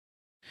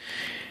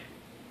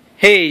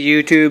Hey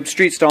YouTube,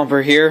 Street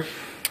Stomper here.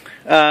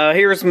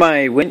 Here's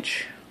my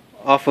winch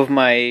off of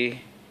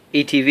my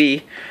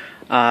ATV.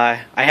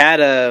 I had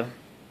a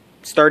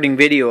starting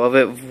video of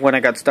it when I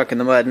got stuck in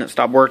the mud and it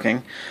stopped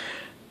working.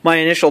 My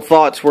initial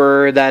thoughts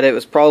were that it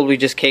was probably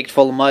just caked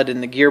full of mud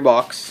in the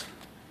gearbox.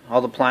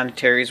 All the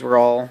planetaries were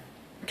all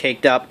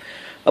caked up.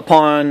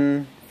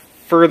 Upon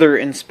further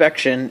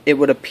inspection, it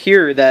would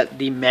appear that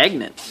the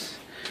magnets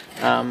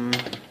have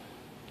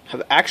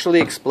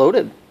actually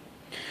exploded.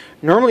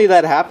 Normally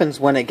that happens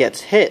when it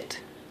gets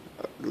hit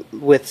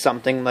with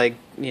something like,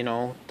 you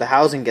know, the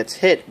housing gets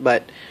hit,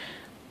 but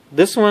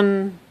this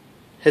one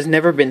has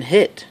never been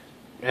hit.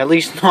 At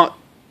least not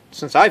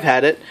since I've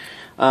had it.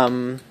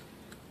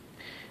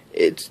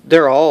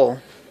 They're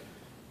all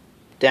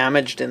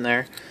damaged in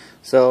there.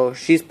 So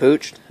she's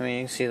pooched. I mean,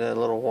 you can see the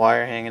little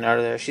wire hanging out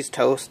of there. She's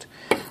toast.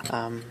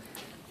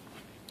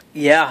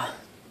 Yeah,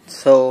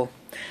 so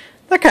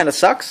that kind of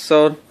sucks,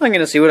 so I'm going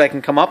to see what I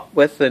can come up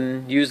with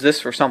and use this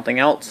for something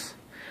else.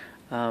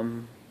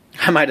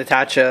 I might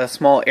attach a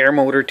small air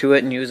motor to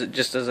it and use it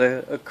just as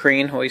a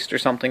crane hoist or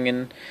something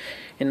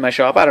in my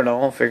shop. I don't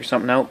know, I'll figure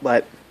something out.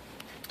 But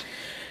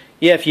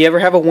yeah, if you ever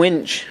have a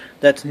winch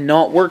that's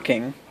not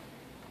working,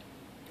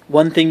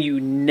 one thing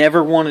you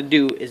never want to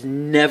do is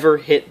never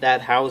hit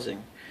that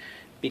housing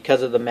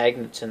because of the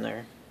magnets in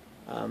there.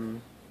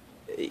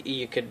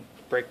 You could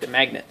break the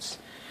magnets.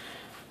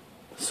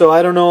 So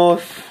I don't know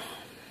if,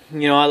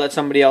 you know, I let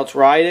somebody else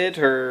ride it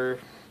or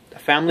a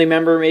family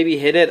member maybe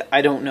hit it.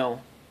 I don't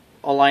know.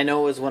 All I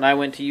know is when I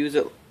went to use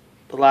it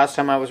the last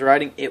time I was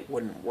riding, it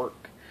wouldn't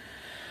work.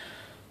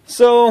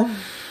 So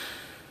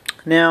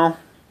now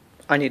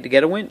I need to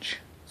get a winch.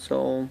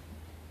 So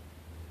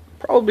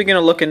probably going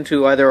to look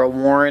into either a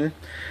Warren.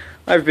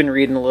 I've been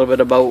reading a little bit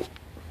about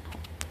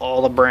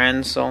all the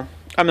brands, so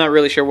I'm not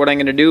really sure what I'm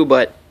going to do,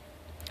 but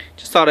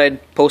just thought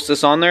I'd post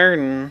this on there,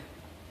 and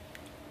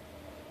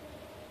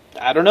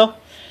I don't know.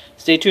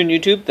 Stay tuned,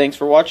 YouTube. Thanks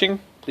for watching.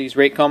 Please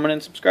rate, comment,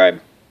 and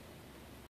subscribe.